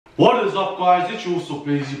What is up, guys? It's your also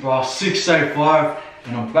BEEZYBRAH685,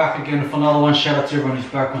 and I'm back again with another one. Shout out to everyone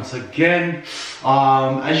who's back once again.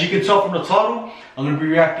 As you can tell from the title, I'm going to be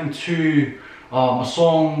reacting to a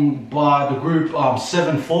song by the group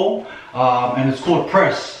SevenFour, and it's called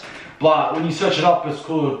Press. But when you search it up, it's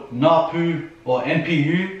called NAPU or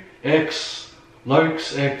NPU X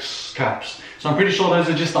Lokes X Caps. So I'm pretty sure those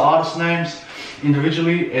are just the artist names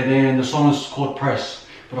individually, and then the song is called Press.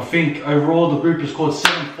 But I think overall the group is called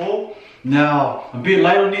SevenFour. Now I'm a bit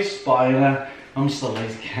late on this, but you know, I'm just a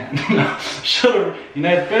lazy cat. Should've, you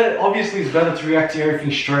know, it's better, obviously it's better to react to everything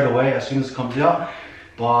straight away as soon as it comes out.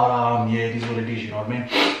 But yeah, it is what it is, you know what I mean?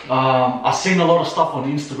 I've seen a lot of stuff on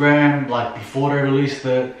Instagram, like before they released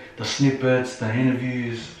the snippets, the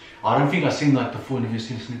interviews. I don't think I've seen like the full interviews,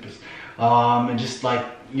 seen snippets. And just like,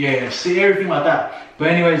 yeah, see everything like that. But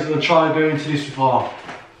anyways, we'll try to go into this with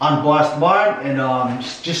unbiased mind and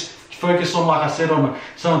just focus on, like I said, on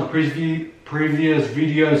some of the previous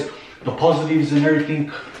videos, the positives and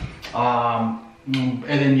everything. And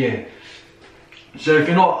then yeah. So if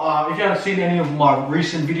you haven't seen any of my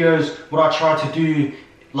recent videos, what I try to do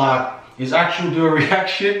is actually do a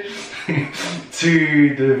reaction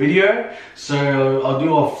to the video. So I'll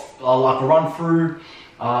do a run through.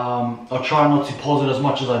 I'll try not to pause it as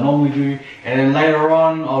much as I normally do, and then later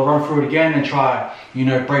on I'll run through it again and try, you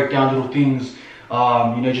know, break down little things,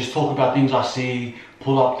 you know, just talk about things I see,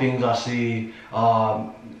 pull up things I see,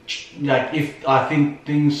 like if I think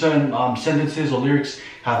certain sentences or lyrics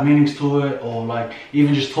have meanings to it, or like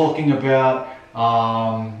even just talking about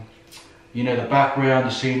you know, the background,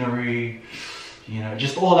 the scenery, you know,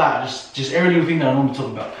 just all that, just every little thing that I normally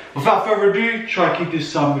talk about. Without further ado, try to keep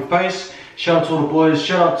this with pace. Shout out to all the boys,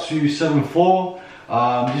 shout out to SevenFour.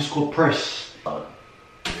 This is called Press.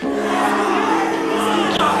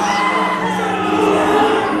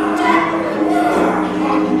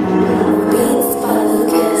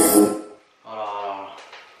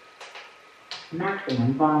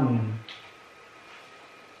 Maximum volume.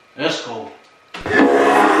 Let's go.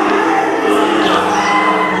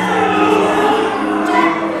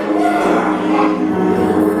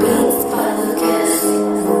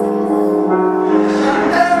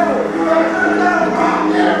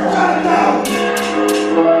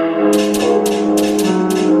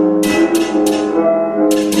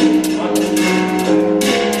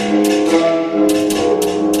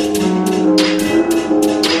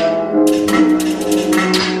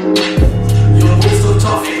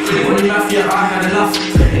 Yeah, I had enough.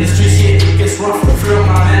 In the streets, yeah, it gets rough. Free on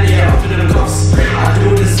my man, yeah, up in the cuffs. I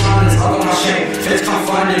do it in silence, I got my shame. Feds can't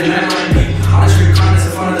find it, man like me. I just treat kindness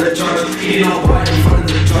in front of the judge. He did not bite in front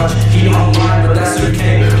of the judge. He know I'm lying, but that's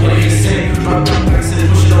okay. What do you say? Rub my backs and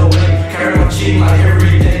push it away. Carry my cheek like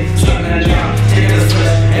every day. Sweet man down, taking the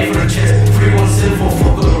flesh, aim for the chest. 3-1-7-4,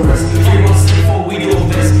 fuck all the rest. 3-1-7-4, we do our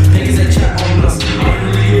best. Niggas that chat on us. I don't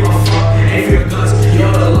really give a fuck. Aim for your guts.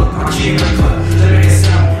 You're the luck, I cheat and cut. Let me make it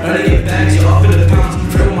sound. Early get bags, you're up in the pounds.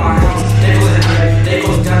 Fill my house, they cause it high, they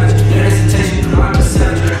cause damage. No hesitation, I'm a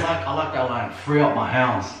savage. I like that line, free up my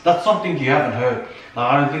hounds. That's something you haven't heard.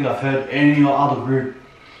 Like, I don't think I've heard any other group,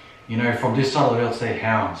 you know, from this side of the world say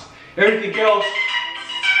hounds. Everything else,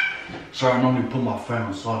 sorry, I normally put my phone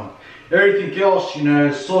on silent. Everything else, you know,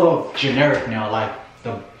 is sort of generic now, like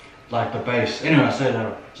the bass. Anyway, I say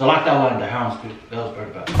that. So I like that line, the hounds, dude. That was very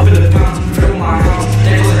bad. Up in the pounds, fill my house,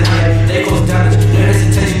 they cause it high, they cause damage. No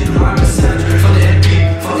hesitation, I'm a savage. For the MP,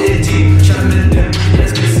 for the NT, shut them in them,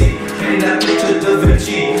 let's go see. Paint that picture, Da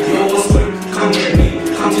Vinci. You almost swim, come get me,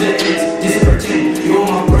 come to the ends, this is pretend. You on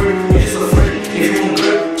my word, you're just a friend. If you want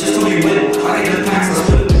good, just tell me when. I get the packs, I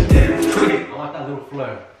split it with them. I like that little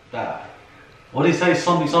flow. That. What do you say?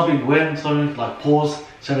 Something when, something like pause,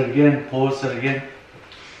 say it again, pause, say it again.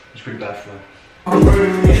 It's pretty bad flow. I'm a word,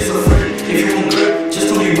 you're just a friend. If you want good, just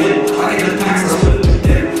tell me when. I get the packs, I split it with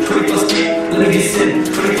them. 20 plus deep, let me get sin.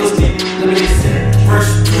 20 plus deep, let me get sin.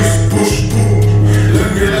 First, push, push, boom.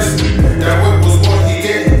 Learn your lesson. That what was what he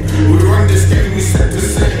getting. We run this game, we set the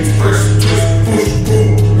settings. First, push,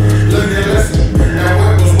 boom. Learn your lesson. That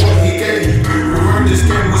what was what he getting. We run this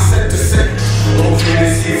game, we set the settings. Okay,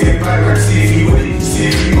 let's see if you back, like see if you win. See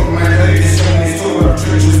if you got my head. This song is talking about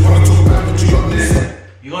trenches. Wanna talk about what you got listen.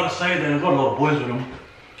 You gotta say that they've got a lot of boys with them.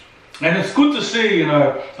 And it's good to see, you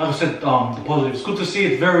know, like I said, the positive. It's good to see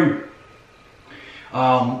it's very,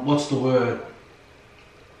 what's the word?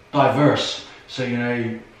 Diverse. So, you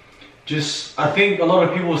know, just, I think a lot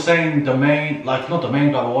of people are saying the main, like not the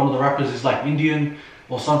main guy, but one of the rappers is like Indian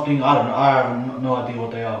or something. I don't know, I have no idea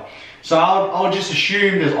what they are. So I'll just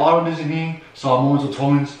assume there's islanders in here, Samoans or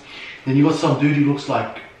Tongans. Then you got some dude who looks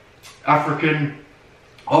like African,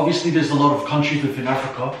 Obviously, there's a lot of countries within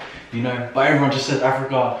Africa, you know, but everyone just says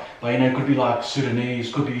Africa. But you know, it could be like Sudanese,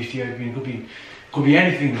 could be Ethiopian, could be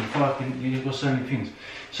anything. Fucking, you've got so many things.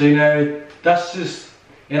 So you know, that's just.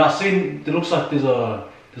 And I've seen. It looks like there's a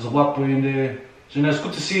white boy in there. So you know, it's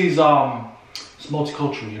good to see it's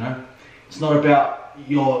multicultural. You know, it's not about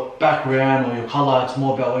your background or your color. It's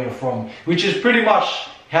more about where you're from, which is pretty much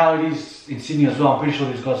how it is in Sydney as well. I'm pretty sure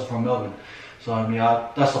these guys are from Melbourne. So yeah,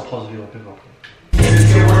 that's a positive I pick up.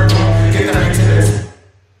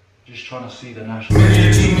 Just trying to see the national.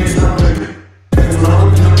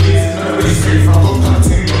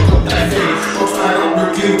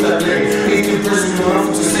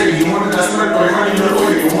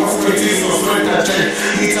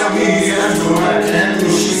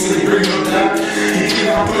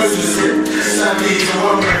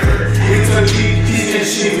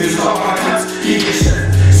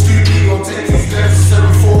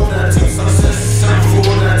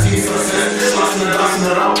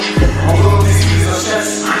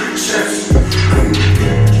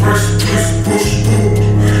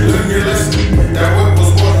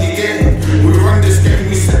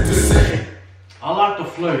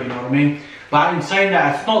 You know what I mean? But in saying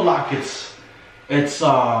that, it's not like it's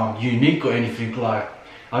unique or anything. Like,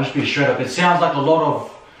 I'll just be straight up, it sounds like a lot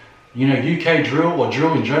of, you know, UK drill or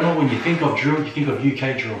drill in general. When you think of drill, you think of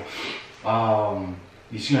UK drill.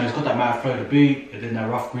 You know, it's got that mad flow to beat, and then that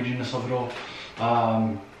rough grittiness of it all.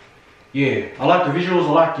 Yeah, I like the visuals.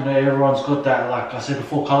 I like, you know, everyone's got that, like I said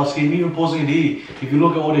before, color scheme. Even pausing it here, if you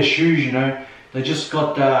look at all their shoes, you know, they just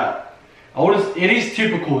got that. It is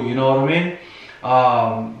typical, you know what I mean?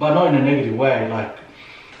 But not in a negative way. Like,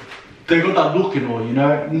 they got that look and all, you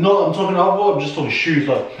know. I'm just talking shoes.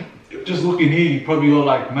 Like, just looking here, you probably got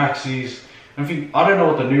like Maxis. I don't know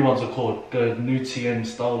what the new ones are called, the new TN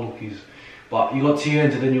style lookies. But you got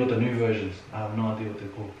TNs and then you got the new versions. I have no idea what they're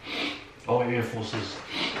called. Oh, Air Forces.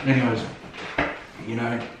 Anyways, you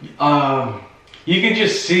know, you can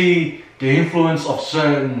just see the influence of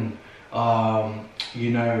certain, you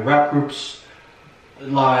know, rap groups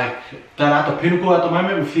like that at the pinnacle at the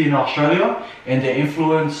moment within Australia, and the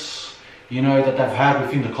influence, you know, that they've had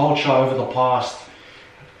within the culture over the past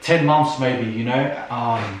 10 months maybe, you know.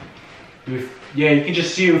 Yeah, you can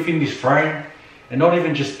just see it within this frame, and not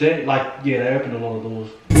even just there, like, yeah, they opened a lot of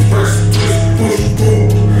doors.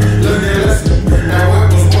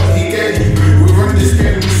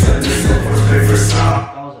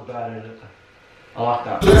 That was a bad edit. I like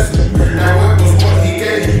that.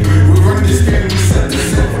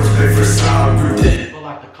 But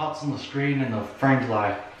like the cuts on the screen and the frames,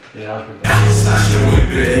 like, yeah, that was pretty bad.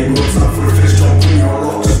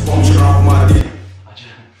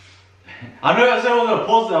 I know I said I was gonna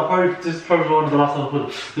pause it. This is probably one of the last time I put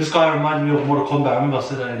it. This guy reminded me of Mortal Kombat. I remember I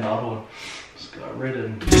said that in the other one. This guy read it.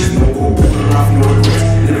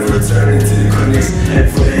 Never return into the connects. Head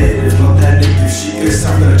for the head, it's not that negative shit. It's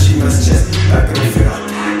something that she must chest. Back in the figure.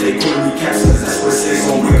 They call me capsules, that's what it says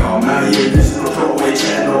on Wicker. I'm out here using the pro way,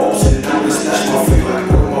 chat, no option. Now let's slash my finger like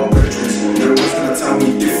one of my brethrens. No one's gonna tell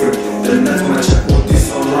me different. Then that's when I check what this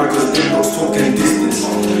online, cause them dogs talking distance.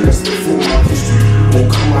 Still for my history. Won't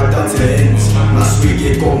come right down to the ends. Last week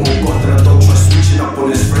it got more god than a dog try switching up on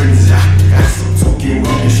his friends. Stop talking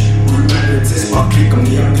rubbish. Rude man, test my click. I'm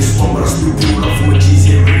the youngest one, but I still pull up for a G's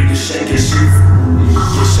here, ready to shake and shoot.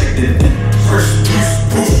 Get shanked in. First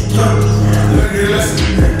push, learn your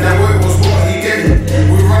lesson. That way was what he gave.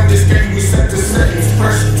 We run this game, we set the settings.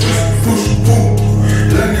 First push,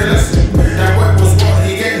 learn your lesson. That way was what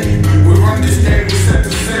he gave. We run this game, we set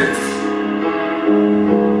the settings.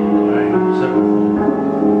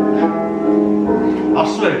 I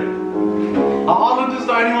swear, are Islanders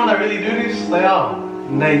the only one that really do this? They are.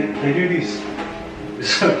 And they do this.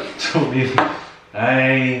 So weird.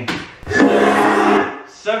 Hey.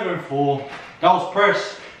 7-4. That was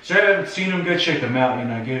press. So if you haven't seen them, go check them out. You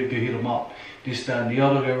know, go hit them up. This, that, and the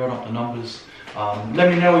other. Go run up the numbers. Let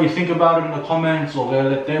me know what you think about it in the comments, or go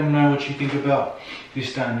let them know what you think about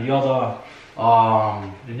this, that, and the other.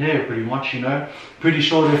 And yeah, pretty much, you know. Pretty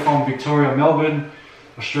sure they're from Victoria, Melbourne,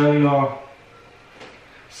 Australia.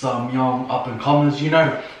 Some young up and comers, you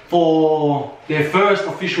know, for their first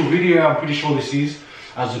official video. I'm pretty sure this is,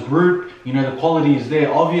 as a group, you know, the quality is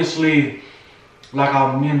there. Obviously, like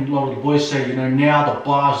me and a lot of the boys say, you know, now the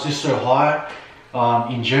bar is just so high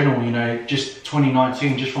in general, you know, just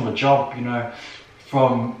 2019, just from the jump, you know,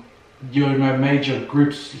 from, you know, major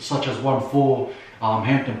groups such as 1-4,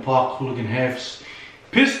 Hampton Park, Hooligan Hefts,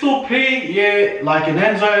 Pistol P, yeah, like an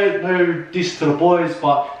Enzo, no diss to the boys,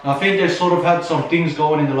 but I think they sort of had some things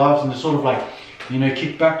going in their lives, and they sort of like, you know,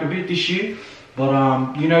 kicked back a bit this year.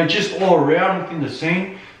 But you know, just all around within the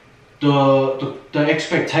scene, the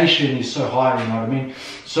expectation is so high, you know what I mean?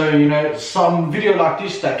 So, you know, some video like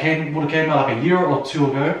this that would have came out like a year or two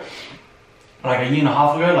ago, like a year and a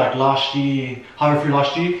half ago, like last year, halfway through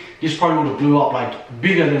last year, this probably would have blew up like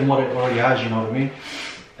bigger than what it already has, you know what I mean?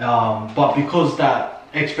 But because that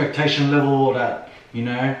expectation level, that, you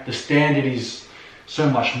know, the standard is so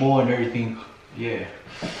much more and everything, yeah.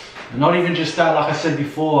 And not even just that, like I said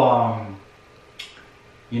before,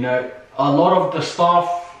 you know, a lot of the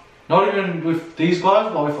stuff, not even with these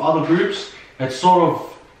guys, but with other groups, it's sort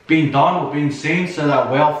of being done or being seen, so that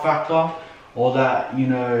wow factor, or that, you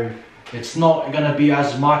know, it's not going to be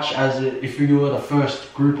as much as if you were the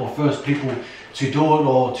first group or first people to do it,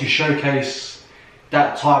 or to showcase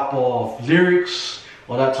that type of lyrics,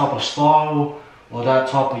 or that type of style, or that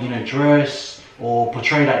type of, you know, dress, or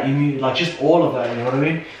portray that image, like just all of that, you know what I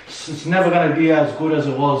mean? It's never going to be as good as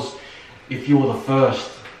it was if you were the first.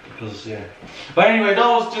 Because, yeah. But anyway, that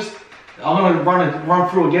was just, I'm going to run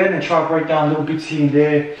through again and try to break down little bits here and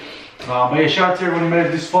there. But yeah, shout out to everyone who made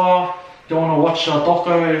it this far. Don't want to watch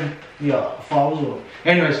Doco, yeah, files or...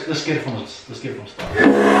 Anyways, let's get it from start.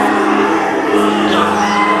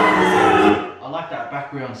 I like that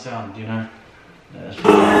background sound, you know. Yeah,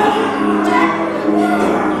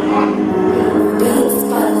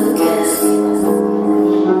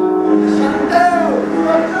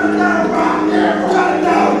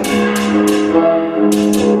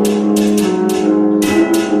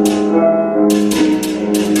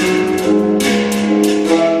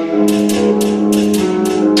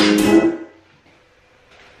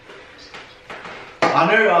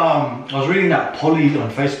 I was reading that Poly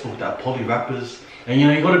on Facebook, that Poly rappers, and you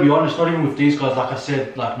know, you got to be honest, not even with these guys, like I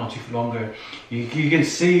said, like not too long ago, you can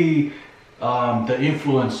see the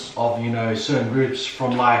influence of, you know, certain groups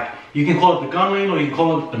from, like, you can call it the gun lean or you can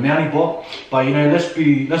call it the mounting bot, but you know, let's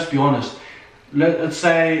be honest. Let's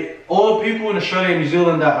say all the people in Australia and New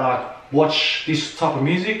Zealand that like watch this type of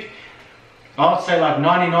music, I would say like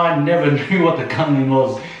 99 never knew what the gun lean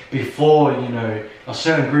was before, you know, a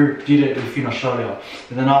certain group did it within Australia.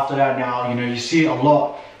 And then after that, now, you know, you see it a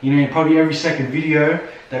lot, you know, in probably every second video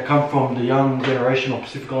that come from the young generation or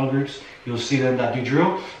Pacific Island groups, you'll see them that do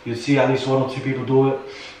drill. You'll see at least 1 or 2 people do it,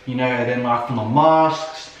 you know, and then like from the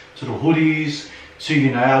masks to the hoodies to,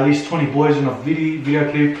 you know, at least 20 boys in a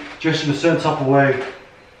video clip dressed in a certain type of way,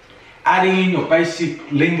 adding in your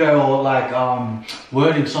basic lingo or like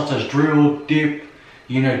wording such as drill, dip,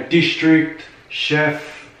 you know, district,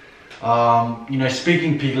 chef, you know,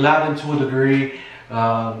 speaking Pig Latin to a degree,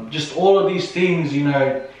 just all of these things, you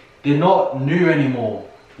know, they're not new anymore.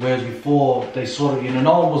 Whereas before, they sort of, you know,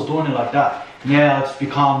 no one was doing it like that. Now it's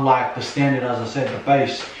become like the standard, as I said, the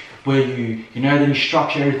base, where you know, then you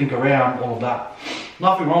structure everything around all of that.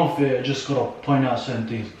 Nothing wrong with it, I just gotta point out certain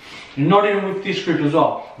things. And not even with this group as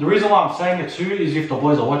well. The reason why I'm saying it too is if the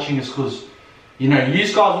boys are watching is because, you know, you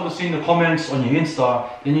guys would have seen the comments on your Insta,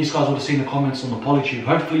 then you guys would have seen the comments on the PolyTube.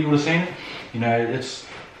 Hopefully you would have seen it. You know,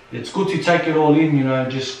 it's good to take it all in, you know,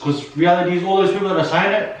 just because reality is all those people that are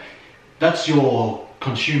saying it, that's your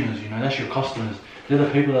consumers, you know, that's your customers. They're the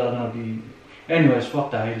people that are going to be... Anyways,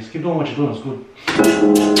 fuck that, haters. Keep doing what you're doing, it's good.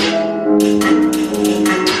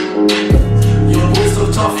 Your boy's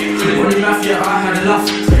so tough, running mafia, I had enough.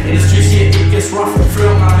 In the streets, yeah, it gets rough. Free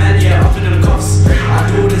on my man, yeah, up in the cuffs.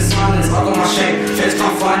 I do it in silence, I got my shape. Feds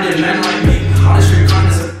can't find it, man like me. Honestly,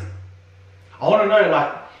 kindness. I want to know,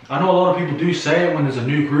 like, I know a lot of people do say it when there's a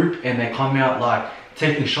new group and they come out like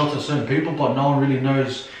taking shots at certain people, but no one really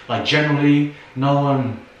knows, like generally, no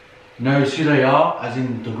one knows who they are, as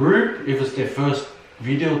in the group, if it's their first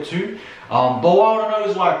video too. But what I want to know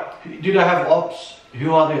is like, do they have ops?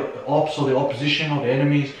 Who are the ops or the opposition or the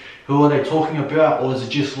enemies? Who are they talking about? Or is it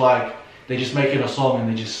just like, they're just making a song and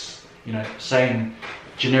they're just, you know, saying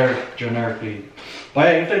generically. But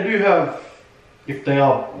yeah, if they do have, if they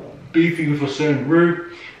are beefing with a certain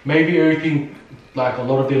group, maybe everything, like a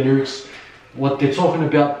lot of their lyrics, what they're talking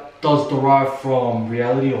about does derive from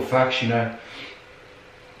reality or facts, you know.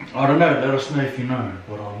 I don't know, let us know if you know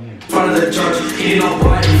what I mean. In front of the judge, he not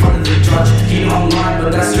white in front of the judge. He online,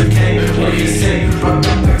 but that's okay. What do you say? Rock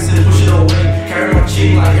that backs and push it away. Carry my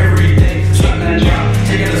cheek like every day. Slap that down,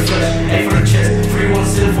 take it as flesh. Aim for the chest. 3-1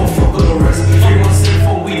 SevenFour, fuck all the rest. 3-1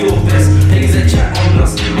 SevenFour, we do our best. Niggas that chat on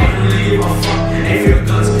us. I really give a fuck. Aim for your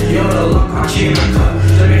guns. You're the luck, I cheat and I cut.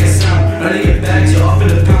 Don't make a sound. Running your bags, you're up in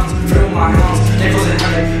the pounds. Drill my hounds. They cause a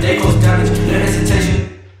havoc, they cause damage. No hesitation.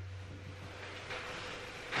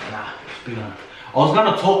 I was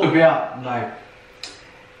gonna talk about, like,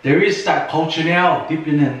 there is that culture now of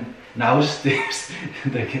dipping and now it's this.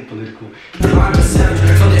 They get political. I'm a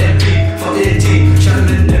savage, call it MP. fuck the team, shut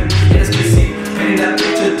them in them, yeah that's busy. Painting that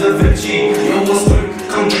picture, Da Vinci. You almost win,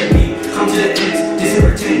 come get me, come to the end, this is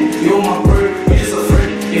pretend. You're my bro, you just a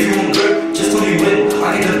friend. If you want good, just tell me when.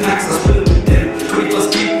 I get the packs, I split it with them. 20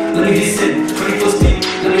 plus deep, let me get set. 20 plus deep,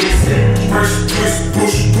 let me get set. Press, twist,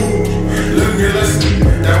 push, pull. Learn your lesson.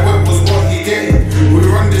 That whip was what he getting. We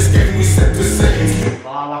run this game, we set the settings.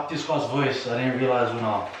 I like this guy's voice. I didn't realize when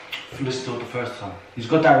I listened to it the first time. He's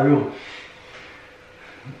got that real.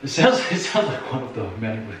 It sounds like one of the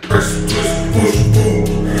men with. Press, twist, push, pull.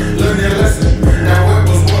 Learn your lesson. That whip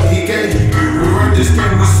was what he getting. We run this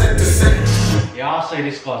game, we set the settings. Yeah, I'll say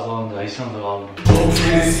this guy's older. He sounds like older.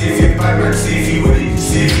 Okay, let's see if you bad man, see if you witty.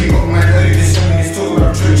 See if you got mad early this young and he's talking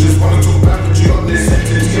about trenches. Wanna talk about but you got this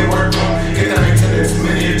sentence. Get work on, get that maintenance.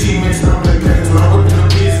 Many of teammates now make plans. When I whip in the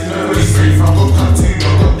beers, nobody's safe. I got cut too, I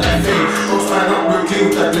got that vein. Don't stand up real clean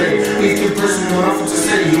with that blade. He's the person who nothing to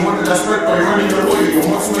say. You wanted that spread by running away. You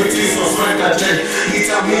want to make tea, so I smack that J. He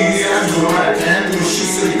tell me he's Andrew, I can't do shit,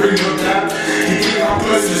 so he bring your dad. He bring out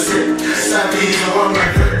close to the sick. Sadly, he's a one man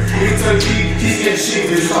hurt. He tell G, he's getting shit.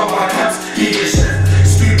 There's not my cats, he gets shit.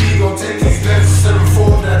 Scooby gon' take these left.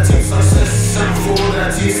 7-4, that team success. 7-4,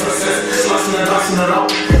 that team success. Slicing and dicing it up.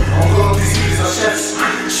 On God, these niggas are chefs.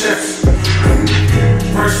 Chefs.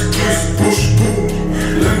 Press, twist, push, pull.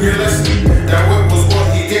 Learn your lesson. That whip was what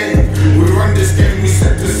he getting. We run this game, we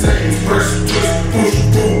set the settings. Press, twist, push,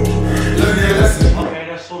 pull. Learn your lesson. Okay,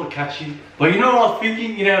 that's sort of catchy. But you know what I was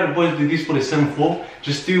thinking? You know how the boys do this for the 7-4?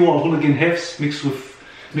 Just do what hooligan hefts mixed with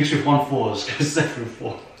 1-4s. Go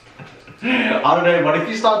 7-4. I don't know, but if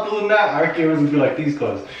you start doing that, I reckon everyone's gonna be like these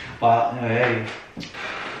guys. But hey,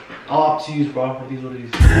 all up to you, bro. It is what it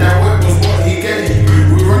is. That whip was what he getting.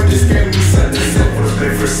 We run this game, we set the settings.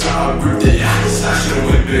 Play for side, grip the slash and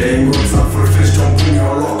whip it. Ain't got time for the fish, don't bring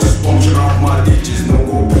your locks. Bumping off my ditches, no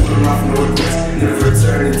go pulling off no regrets. Never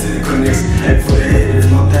turn into the connects. Head for the head,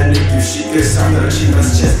 it's not that negative shit. Gets out of the cheap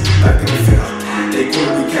man's chest, back in the figure. They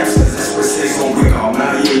call me captions, that's what says on wigger. I'm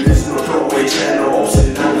out here, there's no Broadway channel,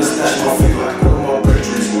 upside down the stash my figure. All of my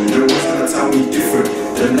brethren, no one's gonna tell me different.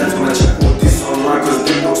 Them that's when I check all this online, cause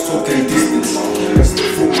them dogs talking distance.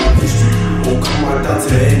 Still for my history, all come right down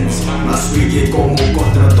to the ends. My sweet get got more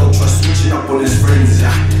god than a dog try switching up on his friends.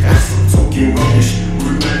 Yeah, stop talking rubbish.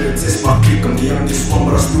 Remember, test my click, I'm the youngest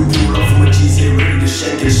one, but I still pull up from a G's here, ready to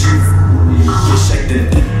shake and shoot. Get shacked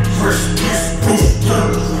and dip. Press, twist, push,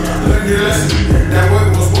 pull. Learn your lesson. That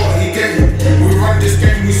whip was what he getting. We run this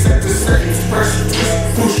game, we set the settings. Press,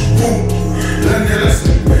 twist, push, pull. Learn your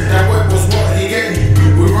lesson. That whip was what he getting.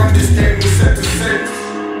 We run this game, we set the settings.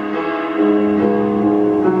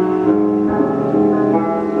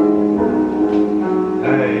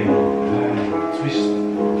 Hey, twist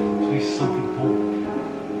something cool.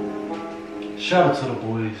 Shout out to the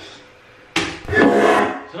boys.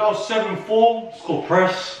 So that was 7-4. It's called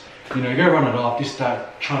Press. You know, go run it up. This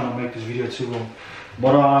that trying to make this video too long.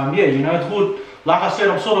 But yeah, you know, it's good. Like I said,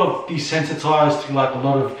 I'm sort of desensitized to like a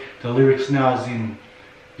lot of the lyrics now, as in,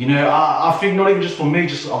 you know, I think not even just for me,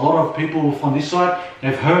 just a lot of people from this side,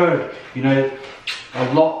 they've heard, you know,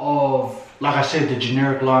 a lot of, like I said, the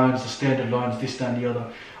generic lines, the standard lines, this, that, and the other.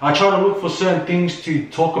 I try to look for certain things to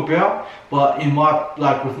talk about, but in my,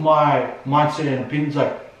 like with my mindset and opinions,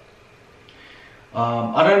 like,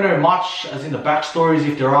 I don't know much as in the backstories,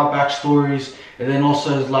 if there are backstories, and then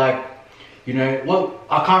also it's like, you know, well,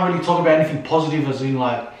 I can't really talk about anything positive as in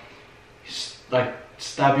like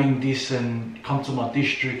stabbing this and come to my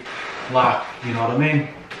district, like, you know what I mean?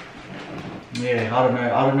 Yeah, I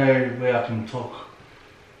don't know where I can talk.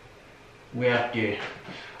 Yeah.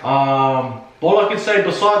 All I can say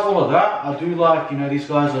besides all of that, I do like, you know, these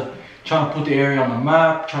guys are trying to put the area on the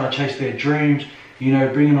map, trying to chase their dreams, you know,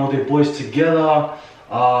 bringing all their boys together,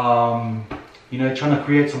 you know, trying to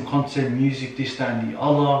create some content, music, this, that, and the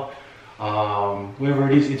other, whether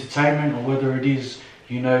it is entertainment or whether it is,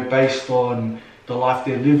 you know, based on the life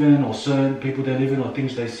they're living or certain people they're living or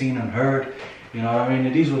things they've seen and heard, you know what I mean?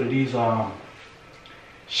 It is what it is.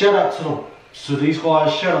 Shout out to these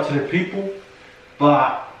guys, shout out to the people.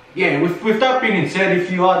 But yeah, with that being said,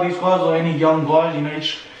 if you are these guys or any young guys, you know,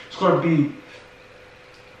 it's got to be,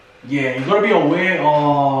 yeah, you got to be aware.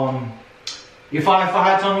 If I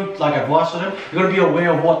had something like advice for them, you got to be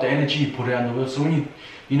aware of what the energy you put out in the world. So when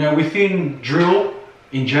you know, within drill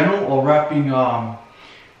in general or rapping,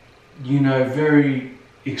 you know, very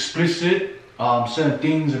explicit, certain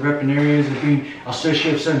things and rapping areas and being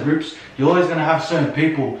associated with certain groups, you're always going to have certain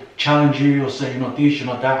people challenge you or say you're not this, you're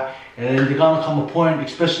not that. And then there's going to come a point,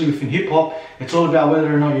 especially within hip hop, it's all about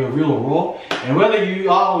whether or not you're real or raw. And whether you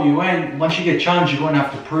are or you ain't, once you get challenged, you're going to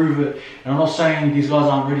have to prove it. And I'm not saying these guys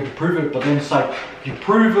aren't ready to prove it, but then it's like, you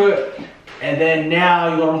prove it, And then now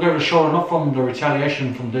you gotta look over the shoulder, not from the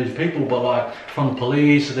retaliation from these people, but like from the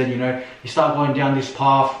police. And then, you know, you start going down this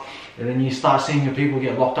path, and then you start seeing the people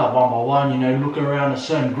get locked up one by one. You know, looking around at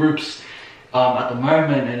certain groups at the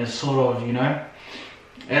moment, and it's sort of, you know.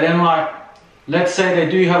 And then, like, let's say they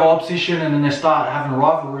do have opposition, and then they start having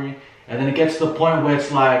rivalry, and then it gets to the point where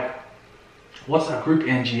it's like, what's that group,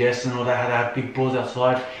 NGS and all that, they have big brawls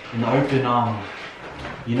outside in the open.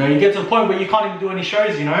 You know, you get to the point where you can't even do any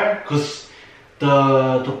shows, you know, because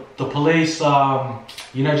the police,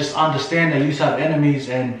 you know, just understand they used to have enemies.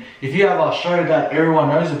 And if you have a show that everyone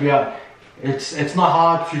knows about, it's not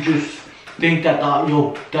hard to just think that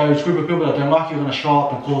those group of people that don't like you are going to show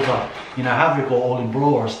up and cause you know, havoc or all in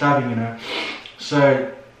brawl or stabbing, you know.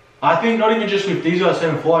 So I think not even just with these guys,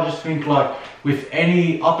 SevenFour, I just think like with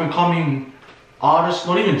any up and coming artists,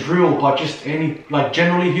 not even drill, but just any, like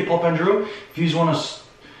generally hip hop and drill, if you just want to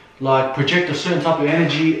like project a certain type of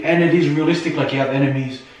energy, and it is realistic, like you have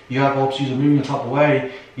enemies, you have options, you're moving a type of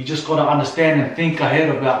way, you just got to understand and think ahead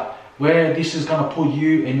about where this is going to put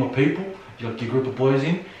you and your people, like your group of boys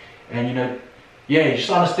in. And you know, yeah, you just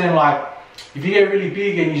understand, like if you get really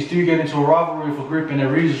big and you do get into a rivalry with a group, and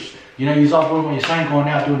there is, you know, you're up doing what you're saying, going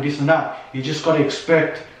out doing this and that, you just got to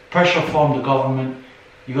expect pressure from the government.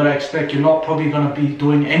 You got to expect you're not probably going to be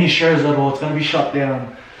doing any shows at all, it's going to be shut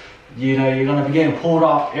down. You know, you're going to be getting pulled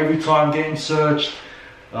up every time, getting searched.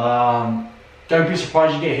 Don't be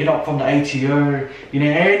surprised you get hit up from the ATO. You know,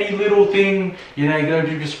 any little thing, you know, you're going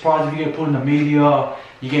to be surprised if you get put in the media.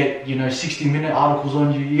 You get, you know, 60-minute articles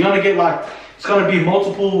on you. You're going to get like, it's going to be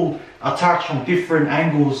multiple attacks from different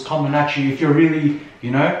angles coming at you if you're really,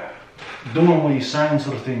 you know, doing what you're saying,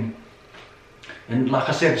 sort of thing. And like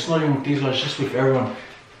I said, it's not even with these guys, it's just with everyone.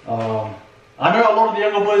 I know a lot of the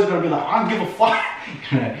younger boys are going to be like, I don't give a fuck.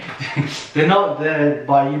 You know, they're not there,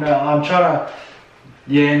 but you know, I'm trying to,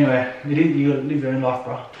 yeah, anyway, you gotta live your own life,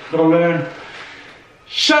 bro. Gotta learn.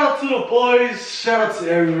 Shout out to the boys, shout out to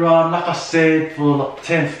everyone. Like I said, for the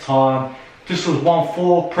 10th time, this was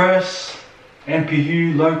 1-4 press,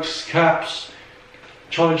 MPU, Lokes, Caps.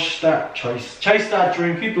 Chase that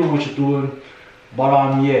dream, keep doing what you're doing.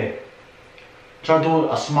 But yeah, try to do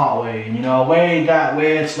it a smart way, you know, a way that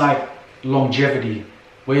where it's like longevity,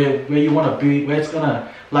 where you want to be, where it's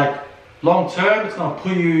gonna, like, long term, it's gonna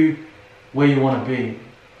put you where you want to be.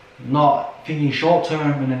 Not thinking short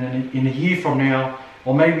term, and then in a year from now,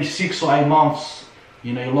 or maybe 6 or 8 months,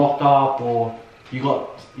 you know, you're locked up, or you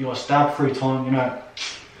got stabbed 3 times, you know.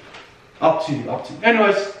 Up to you.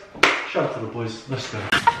 Anyways, shout out to the boys. Let's go.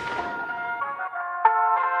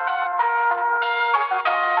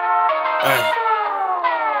 Hey,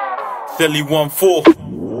 Philly 1-4,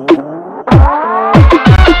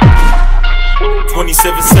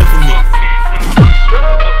 2770,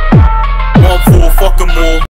 1-4, fuck 'em all.